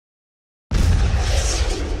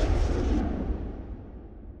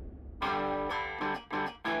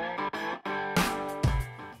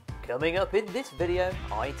Coming up in this video,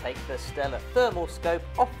 I take the Stellar thermal scope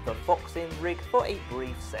off the Foxing rig for a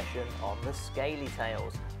brief session on the scaly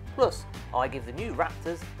tails. Plus, I give the new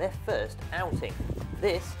Raptors their first outing.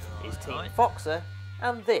 This is Team Foxer,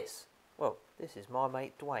 and this is my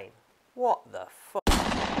mate Dwayne. What the fuck?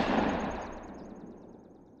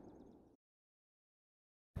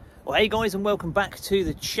 Well, hey guys, and welcome back to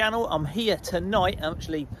the channel. I'm here tonight. I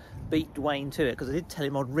actually beat Dwayne to it because I did tell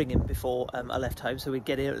him I'd ring him before I left home so we'd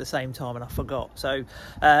get here at the same time, and I forgot. So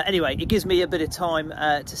anyway, it gives me a bit of time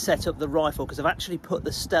to set up the rifle because I've actually put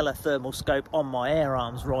the Stellar thermal scope on my air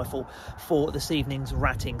arms rifle for this evening's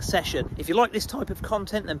ratting session. If you like this type of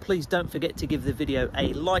content, then please don't forget to give the video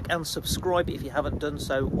a like and subscribe if you haven't done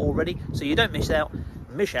so already, so you don't miss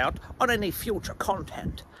out on any future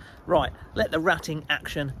content. Right, let the ratting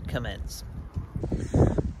action commence.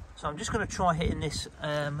 So I'm just going to try hitting this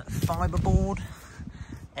fibre board,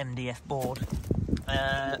 MDF board,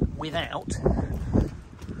 without,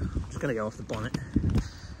 I'm just going to go off the bonnet,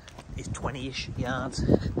 it's 20-ish yards,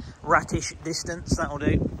 ratish distance, that'll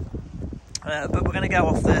do. But we're going to go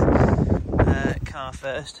off the car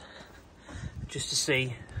first, just to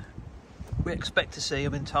see. We expect to see,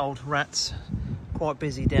 I've been told, rats quite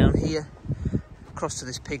busy down here. Across to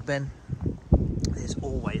this pig pen, there's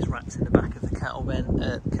always rats in the back of the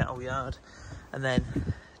cattle yard, and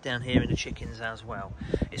then down here in the chickens as well.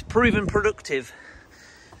 It's proven productive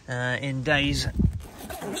in days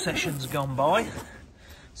or sessions gone by,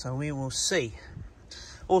 so we will see.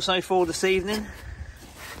 Also for this evening,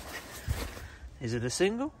 is it a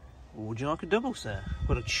single or would you like a double, sir?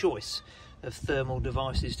 Got a choice of thermal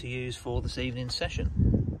devices to use for this evening's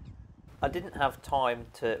session. I didn't have time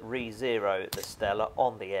to re-zero the Stellar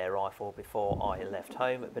on the air rifle before I left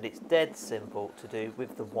home, but it's dead simple to do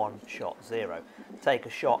with the one-shot zero. Take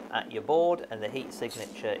a shot at your board and the heat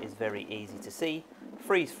signature is very easy to see.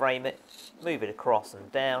 Freeze frame it, move it across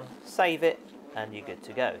and down, save it, and you're good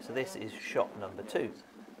to go. So this is shot number 2.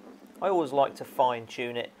 I always like to fine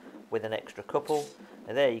tune it with an extra couple.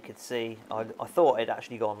 And there you can see, I thought it had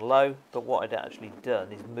actually gone low, but what I'd actually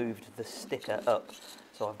done is moved the sticker up.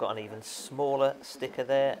 So I've got an even smaller sticker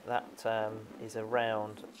there that is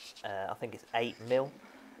around, I think it's 8mm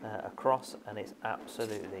across, and it's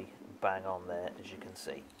absolutely bang on there, as you can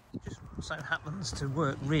see. Just so happens to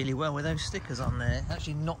work really well with those stickers on there.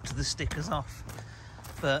 Actually knocked the stickers off,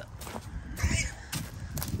 but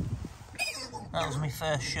that was my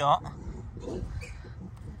first shot.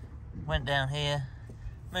 Went down here,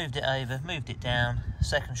 moved it over, moved it down.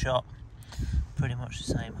 Second shot, pretty much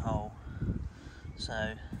the same hole.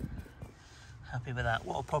 So happy with that.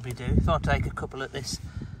 What I'll probably do, if I take a couple at this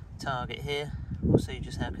target here, we'll see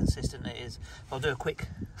just how consistent it is. I'll do a quick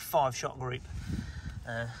 5-shot group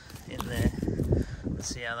in there. Let's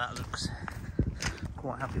see how that looks.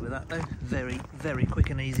 Quite happy with that though. Very, very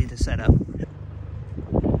quick and easy to set up.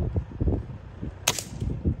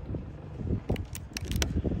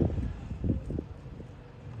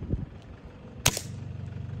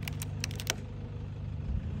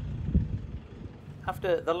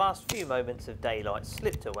 After the last few moments of daylight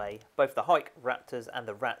slipped away, both the HIK Raptors and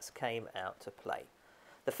the rats came out to play.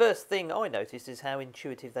 The first thing I noticed is how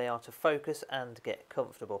intuitive they are to focus and get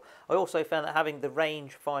comfortable. I also found that having the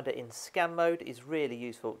rangefinder in scan mode is really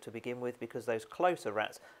useful to begin with, because those closer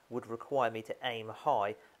rats would require me to aim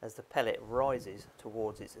high as the pellet rises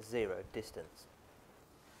towards its zero distance.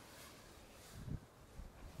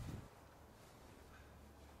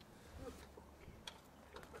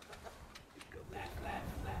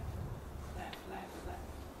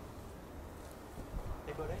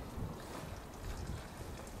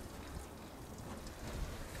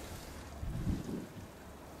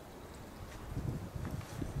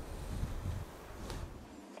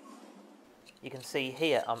 You can see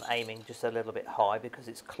here I'm aiming just a little bit high because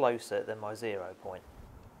it's closer than my 0 point.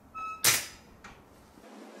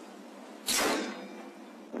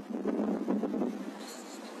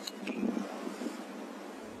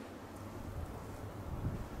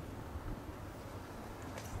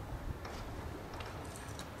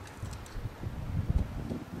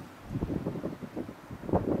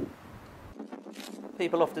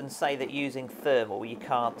 People often say that using thermal you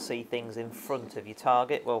can't see things in front of your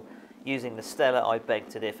target. Well, using the Stellar I beg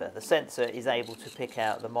to differ. The sensor is able to pick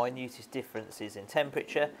out the minutest differences in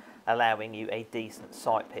temperature, allowing you a decent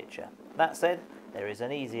sight picture. That said, there is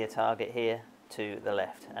an easier target here to the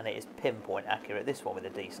left, and it is pinpoint accurate, this one with a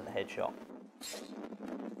decent headshot.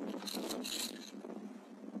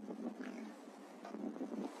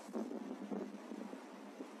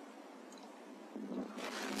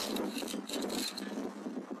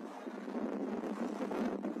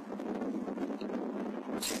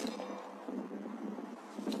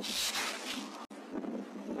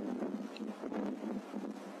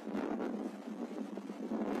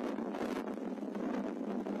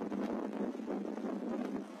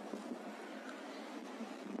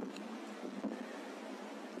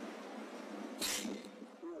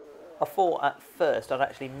 thought at first I'd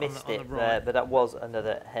actually missed it right. there, but that was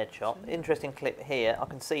another headshot. Interesting clip here. I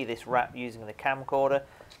can see this rap using the camcorder.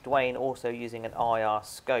 Dwayne also using an IR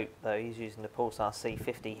scope, though he's using the Pulsar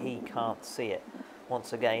C50. He can't see it.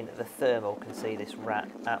 Once again, the thermal can see this rat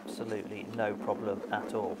absolutely no problem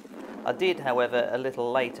at all. I did, however, a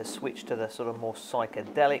little later switch to the sort of more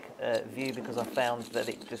psychedelic view because I found that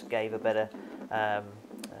it just gave a better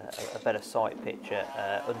sight picture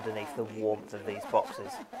underneath the warmth of these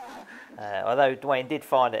boxes. Although Dwayne did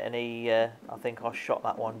find it, and he, I think I shot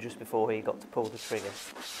that one just before he got to pull the trigger.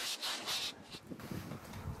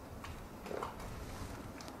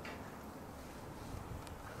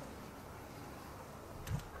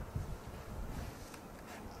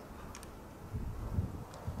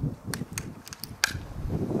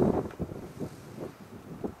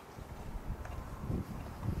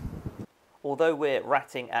 Although we're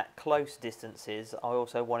ratting at close distances, I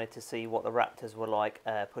also wanted to see what the Raptors were like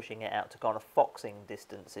pushing it out to kind of foxing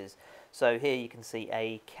distances. So here you can see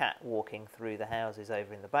a cat walking through the houses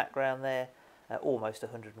over in the background there, almost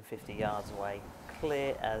 150 yards away,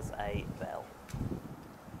 clear as a bell.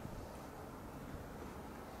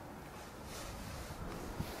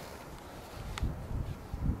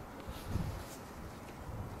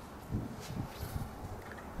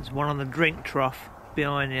 There's one on the drink trough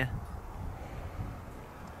behind you.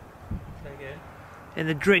 In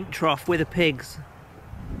the drink trough with the pigs.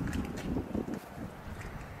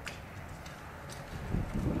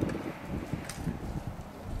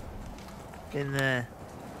 In there.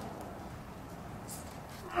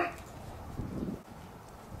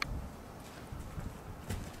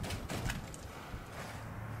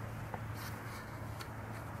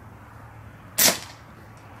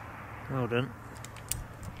 Well done.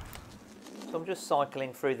 So I'm just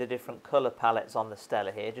cycling through the different colour palettes on the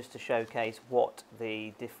Stellar here just to showcase what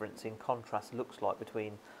the difference in contrast looks like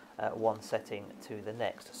between one setting to the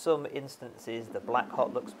next. Some instances the black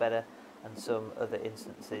hot looks better, and some other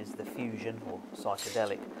instances the fusion or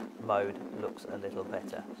psychedelic mode looks a little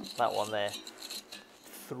better. That one there,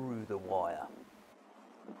 through the wire.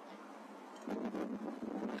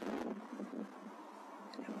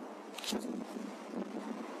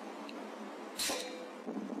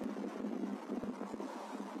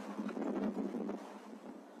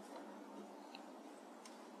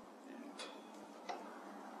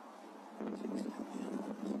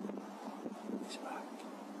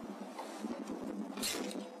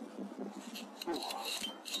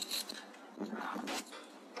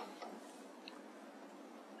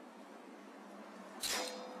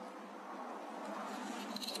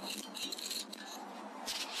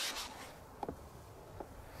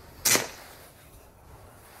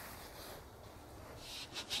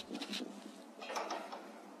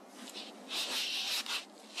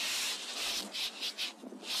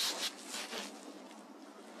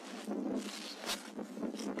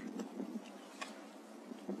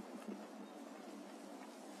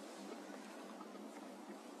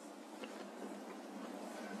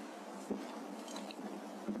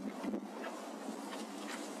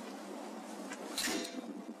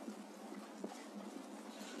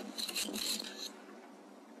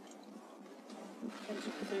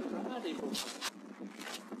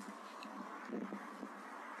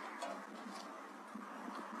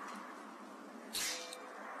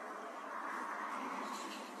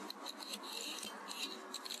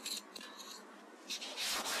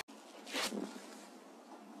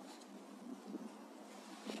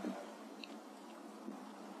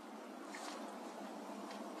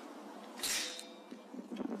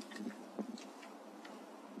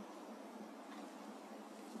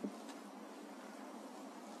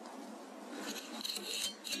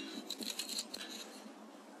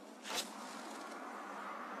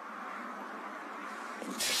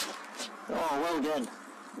 Oh, well done.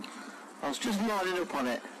 I was just lining up on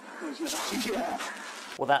it. Yeah.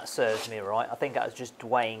 Well, that serves me right. I think that was just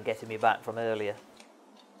Dwayne getting me back from earlier.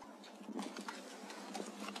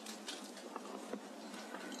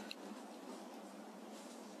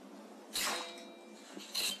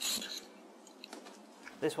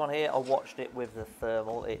 This one here, I watched it with the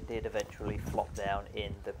thermal. It did eventually flop down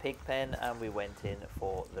in the pig pen and we went in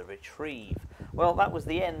for the retrieve. Well, that was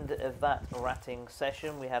the end of that ratting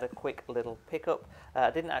session. We had a quick little pickup.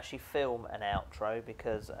 I didn't actually film an outro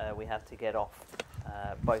because we had to get off.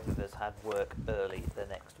 Both of us had work early the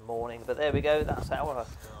next morning. But there we go, that's our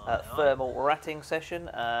thermal ratting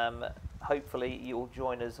session. Hopefully you'll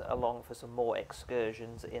join us along for some more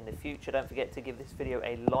excursions in the future. Don't forget to give this video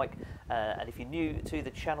a like, and if you're new to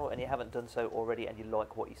the channel and you haven't done so already and you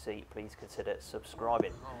like what you see, please consider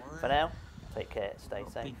subscribing. For now, Take care, stay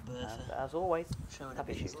safe, and as always,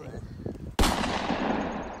 happy shooting.